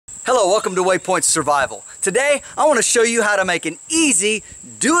Hello, welcome to Waypoint Survival. Today, I want to show you how to make an easy,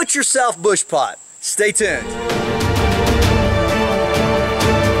 do-it-yourself bush pot. Stay tuned.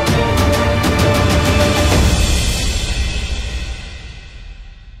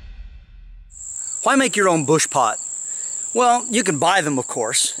 Why make your own bush pot? Well, you can buy them, of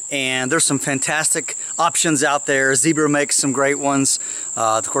course, and there's some fantastic options out there. Zebra makes some great ones.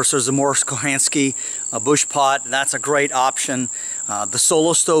 Of course, there's the Morris Kohansky bush pot. That's a great option. The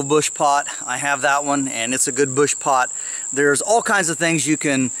Solo Stove bush pot, I have that one, and it's a good bush pot. There's all kinds of things you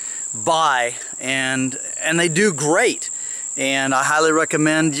can buy, and they do great. And I highly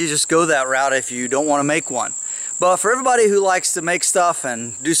recommend you just go that route if you don't want to make one. But for everybody who likes to make stuff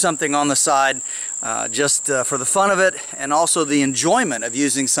and do something on the side, just for the fun of it and also the enjoyment of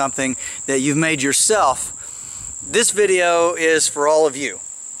using something that you've made yourself, this video is for all of you.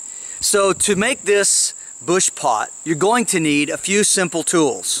 So to make this bush pot, you're going to need a few simple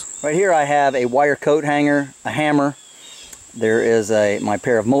tools. Right here I have a wire coat hanger, a hammer. There is my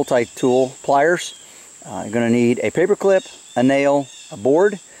pair of multi-tool pliers. You're going to need a paper clip, a nail, a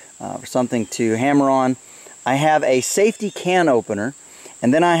board for something to hammer on. I have a safety can opener,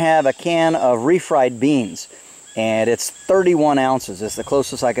 and then I have a can of refried beans, and it's 31 ounces. It's the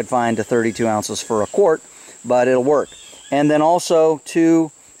closest I could find to 32 ounces for a quart, but it'll work. And then also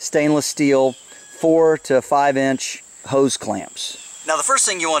 2 stainless steel 4 to 5 inch hose clamps. Now the first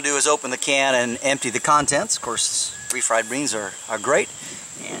thing you want to do is open the can and empty the contents. Of course, refried beans are great,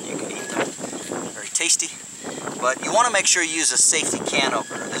 and you can eat them. Very tasty. But you want to make sure you use a safety can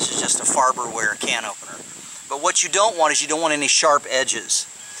opener. This is just a Farberware can opener. But what you don't want is you don't want any sharp edges.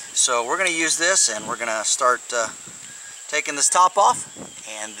 So we're going to use this, and we're going to start taking this top off,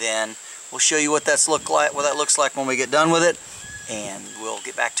 and then we'll show you what that looks like when we get done with it, and we'll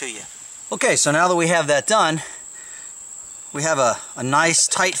get back to you. Okay, so now that we have that done, we have a nice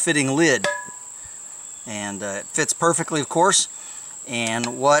tight-fitting lid, and it fits perfectly, of course.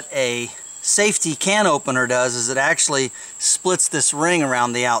 And what a safety can opener does is it actually splits this ring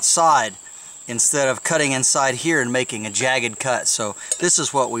around the outside, instead of cutting inside here and making a jagged cut. So this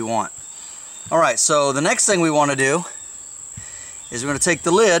is what we want. Alright, so the next thing we want to do is we're going to take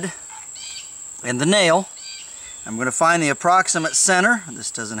the lid and the nail. I'm going to find the approximate center.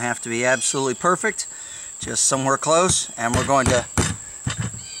 This doesn't have to be absolutely perfect, just somewhere close, and we're going to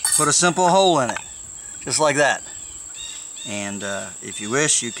put a simple hole in it, just like that. And if you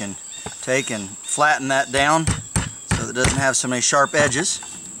wish, you can take and flatten that down so that it doesn't have so many sharp edges.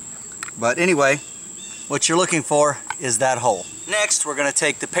 But anyway, what you're looking for is that hole. Next, we're going to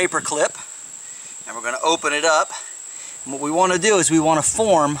take the paper clip and we're going to open it up. And what we want to do is we want to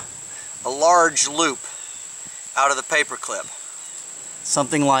form a large loop out of the paper clip.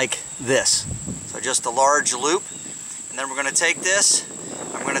 Something like this. So just a large loop. And then we're going to take this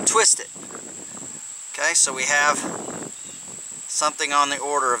and we're going to twist it. Okay, so we have something on the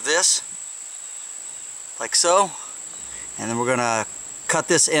order of this, like so. And then we're going to cut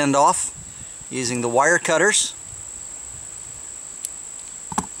this end off using the wire cutters.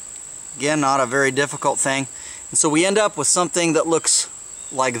 Again, not a very difficult thing. And so we end up with something that looks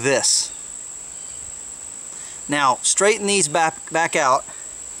like this. Now, straighten these back out.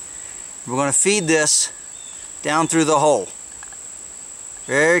 We're going to feed this down through the hole.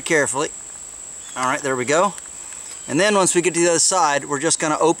 Very carefully. Alright, there we go. And then once we get to the other side, we're just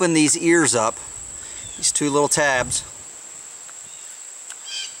going to open these ears up. These 2 little tabs.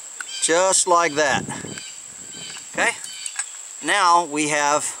 Just like that. Okay? Now we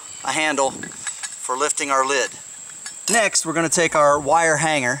have a handle for lifting our lid. Next, we're going to take our wire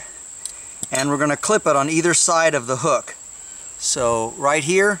hanger and we're going to clip it on either side of the hook. So right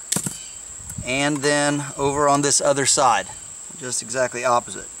here and then over on this other side. Just exactly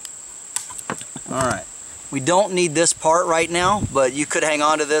opposite. Alright. We don't need this part right now, but you could hang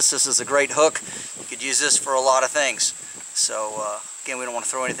on to this. This is a great hook. You could use this for a lot of things. So again, we don't want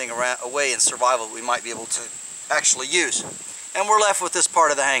to throw anything away in survival that we might be able to actually use. And we're left with this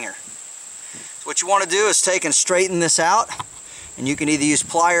part of the hanger. So what you want to do is take and straighten this out, and you can either use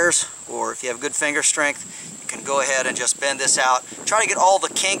pliers, or if you have good finger strength, you can go ahead and just bend this out. Try to get all the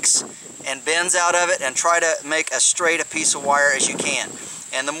kinks and bends out of it, and try to make as straight a piece of wire as you can.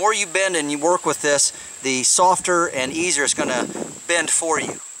 And the more you bend and you work with this, the softer and easier it's going to bend for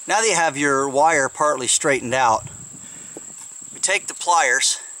you. Now that you have your wire partly straightened out, take the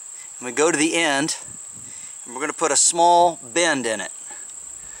pliers and we go to the end and we're going to put a small bend in it.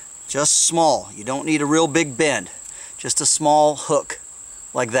 Just small. You don't need a real big bend. Just a small hook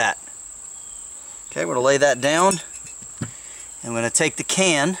like that. Okay, we're going to lay that down and we're going to take the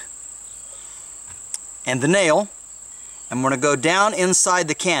can and the nail and we're going to go down inside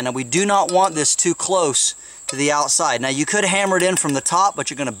the can. Now we do not want this too close to the outside. Now you could hammer it in from the top, but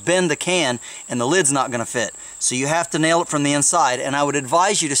you're going to bend the can and the lid's not going to fit. So you have to nail it from the inside, and I would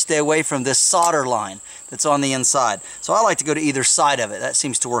advise you to stay away from this solder line that's on the inside. So I like to go to either side of it. That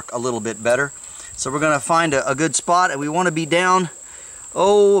seems to work a little bit better. So we're going to find a good spot, and we want to be down,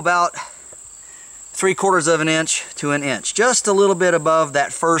 about 3/4 of an inch to an inch, just a little bit above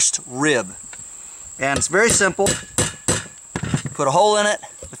that first rib. And it's very simple. Put a hole in it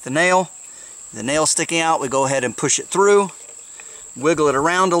with the nail sticking out. We go ahead and push it through, wiggle it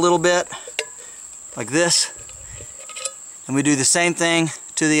around a little bit like this, and we do the same thing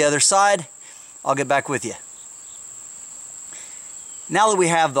to the other side. I'll get back with you. Now that we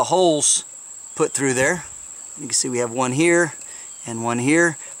have the holes put through there, you can see we have one here and one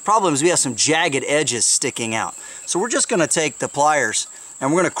here. Problem is we have some jagged edges sticking out. So we're just going to take the pliers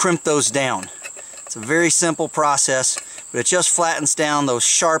and we're going to crimp those down. It's a very simple process, but it just flattens down those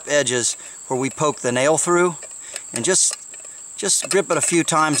sharp edges where we poke the nail through, and just grip it a few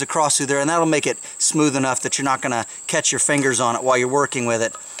times across through there, and that'll make it smooth enough that you're not going to catch your fingers on it while you're working with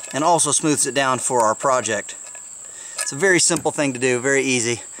it, and also smooths it down for our project. It's a very simple thing to do, very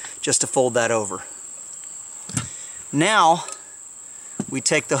easy, just to fold that over. Now we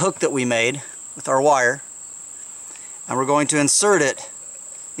take the hook that we made with our wire, and we're going to insert it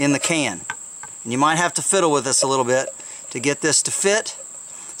in the can. And you might have to fiddle with this a little bit to get this to fit.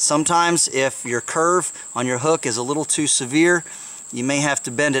 Sometimes if your curve on your hook is a little too severe, you may have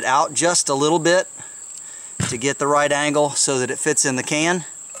to bend it out just a little bit to get the right angle so that it fits in the can.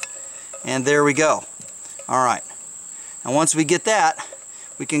 And there we go. Alright. And once we get that,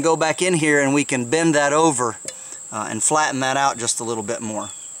 we can go back in here and we can bend that over and flatten that out just a little bit more.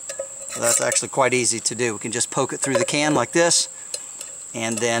 So that's actually quite easy to do. We can just poke it through the can like this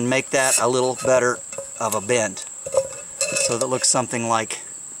and then make that a little better of a bend so that it looks something like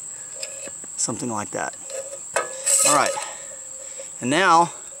that. Alright, and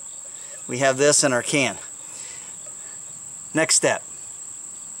now we have this in our can. Next step.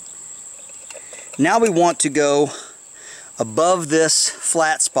 Now we want to go above this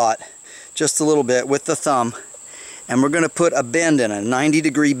flat spot just a little bit with the thumb, and we're going to put a bend in, a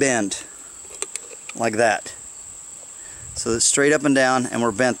 90-degree bend like that. So it's straight up and down, and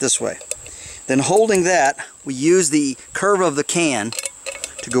we're bent this way. Then holding that, we use the curve of the can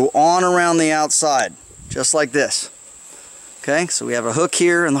to go on around the outside, just like this. Okay, so we have a hook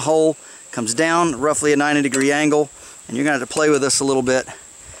here and the hole comes down roughly a 90-degree angle, and you're going to have to play with this a little bit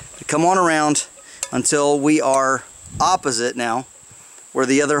to come on around until we are opposite now where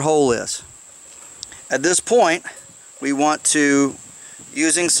the other hole is. At this point, we want to,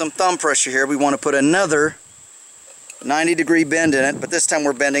 using some thumb pressure here, we want to put another 90-degree bend in it, but this time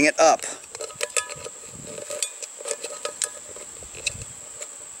we're bending it up.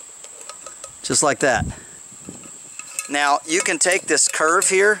 Just like that. Now you can take this curve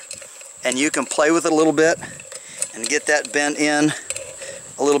here and you can play with it a little bit and get that bent in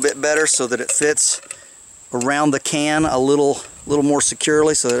a little bit better so that it fits around the can a little more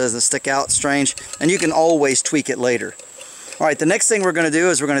securely so that it doesn't stick out strange, and you can always tweak it later. Alright, the next thing we're going to do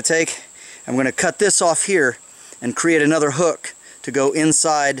is we're going to take and we're going to cut this off here and create another hook to go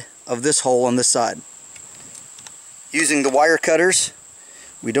inside of this hole on this side. Using the wire cutters,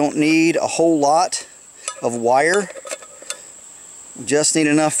 we don't need a whole lot of wire. We just need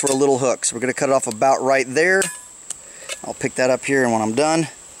enough for a little hook. So we're going to cut it off about right there. I'll pick that up here and when I'm done.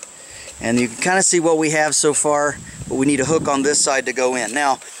 And you can kind of see what we have so far, but we need a hook on this side to go in.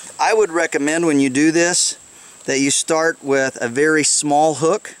 Now, I would recommend when you do this that you start with a very small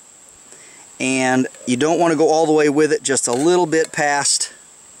hook, and you don't want to go all the way with it, just a little bit past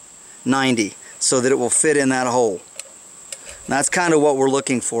 90 so that it will fit in that hole. And that's kind of what we're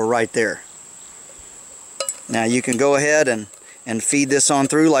looking for right there. Now you can go ahead and feed this on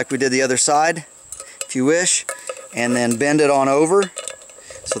through like we did the other side if you wish, and then bend it on over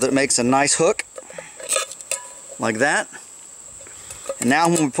so that it makes a nice hook like that. And now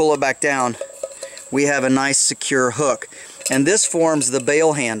when we pull it back down, we have a nice secure hook, and this forms the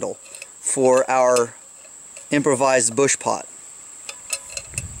bail handle for our improvised bush pot,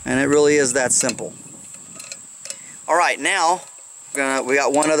 and it really is that simple. Alright, now we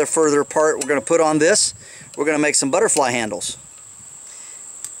got one other further part we're going to put on this. We're going to make some butterfly handles.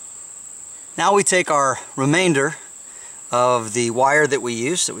 Now we take our remainder of the wire that we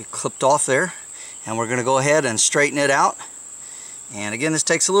used, that we clipped off there, and we're going to go ahead and straighten it out. And again, this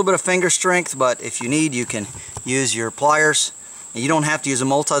takes a little bit of finger strength, but if you need, you can use your pliers. And you don't have to use a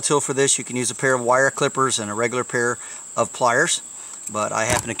multi-tool for this. You can use a pair of wire clippers and a regular pair of pliers. but I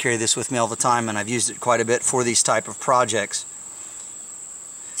happen to carry this with me all the time, and I've used it quite a bit for these type of projects.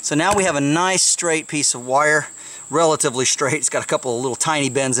 So now we have a nice straight piece of wire, relatively straight. It's got a couple of little tiny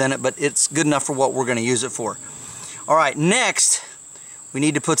bends in it, but it's good enough for what we're going to use it for. Alright, next we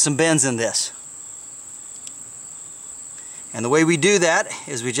need to put some bends in this. And the way we do that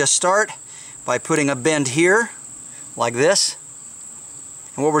is we just start by putting a bend here, like this.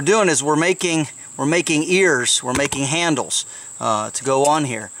 And what we're doing is we're making ears, we're making handles to go on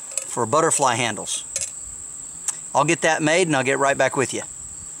here for butterfly handles. I'll get that made and I'll get right back with you.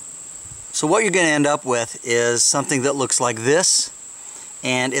 So what you're going to end up with is something that looks like this,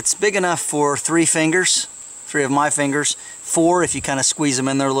 and it's big enough for 3 fingers, 3 of my fingers, 4 if you kind of squeeze them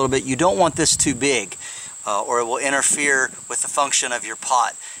in there a little bit. You don't want this too big or it will interfere with the function of your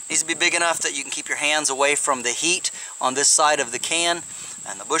pot. It needs to be big enough that you can keep your hands away from the heat on this side of the can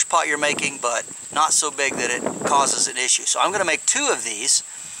and the bush pot you're making, but not so big that it causes an issue. So I'm going to make 2 of these,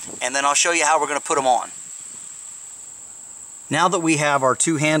 and then I'll show you how we're going to put them on. Now that we have our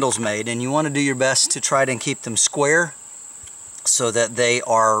 2 handles made, and you want to do your best to try to keep them square so that they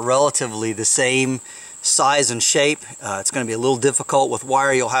are relatively the same size and shape. It's going to be a little difficult with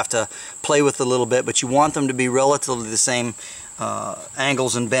wire. You'll have to play with it a little bit, but you want them to be relatively the same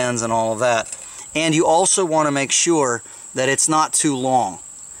angles and bends and all of that. And you also want to make sure that it's not too long.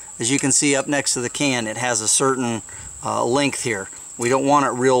 As you can see up next to the can, it has a certain length here. We don't want it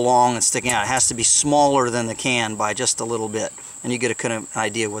real long and sticking out. It has to be smaller than the can by just a little bit, and you get a kind of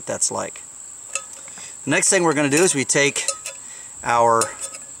idea what that's like. The next thing we're going to do is we take our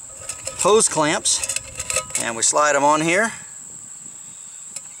hose clamps and we slide them on here,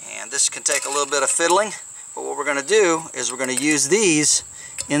 and this can take a little bit of fiddling, but what we're going to do is we're going to use these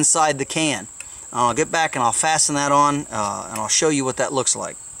inside the can. I'll get back and I'll fasten that on and I'll show you what that looks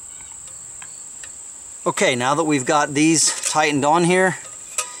like. Okay, now that we've got these tightened on here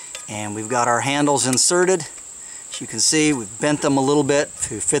and we've got our handles inserted, as you can see we've bent them a little bit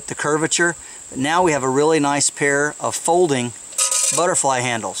to fit the curvature, but now we have a really nice pair of folding butterfly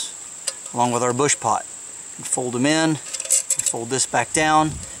handles along with our bush pot. We fold them in, fold this back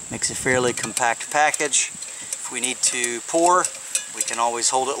down, makes a fairly compact package. If we need to pour, we can always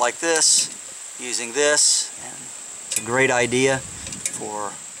hold it like this using this, and it's a great idea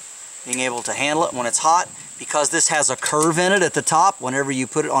for being able to handle it when it's hot. Because this has a curve in it at the top, whenever you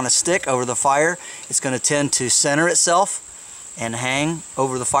put it on a stick over the fire, it's going to tend to center itself and hang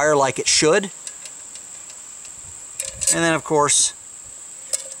over the fire like it should. And then of course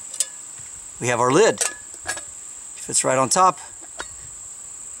we have our lid. Fits right on top,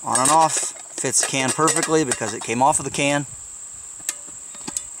 on and off, fits the can perfectly because it came off of the can.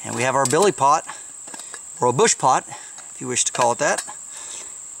 And we have our billy pot, or a bush pot, if you wish to call it that.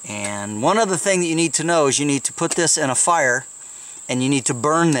 And one other thing that you need to know is you need to put this in a fire and you need to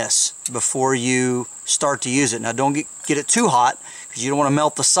burn this before you start to use it. Now don't get it too hot because you don't want to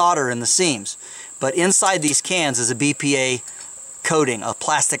melt the solder in the seams. But inside these cans is a BPA coating, a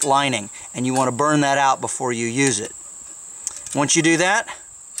plastic lining, and you want to burn that out before you use it. Once you do that,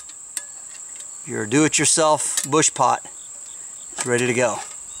 your do-it-yourself bush pot is ready to go.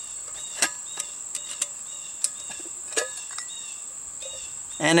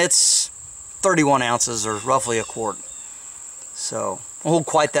 And it's 31 ounces, or roughly a quart. So it won't hold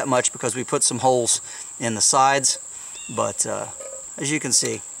quite that much because we put some holes in the sides, but as you can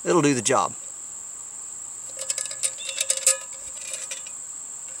see, it'll do the job.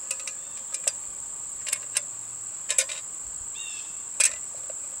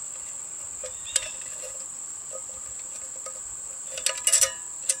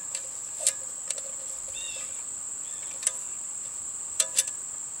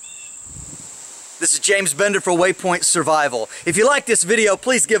 This is James Bender for Waypoint Survival. If you like this video,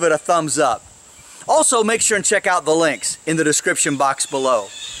 please give it a thumbs up. Also, make sure and check out the links in the description box below.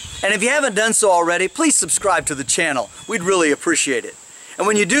 And if you haven't done so already, please subscribe to the channel. We'd really appreciate it. And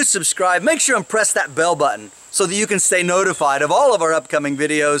when you do subscribe, make sure and press that bell button so that you can stay notified of all of our upcoming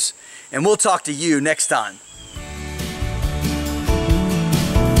videos. And we'll talk to you next time.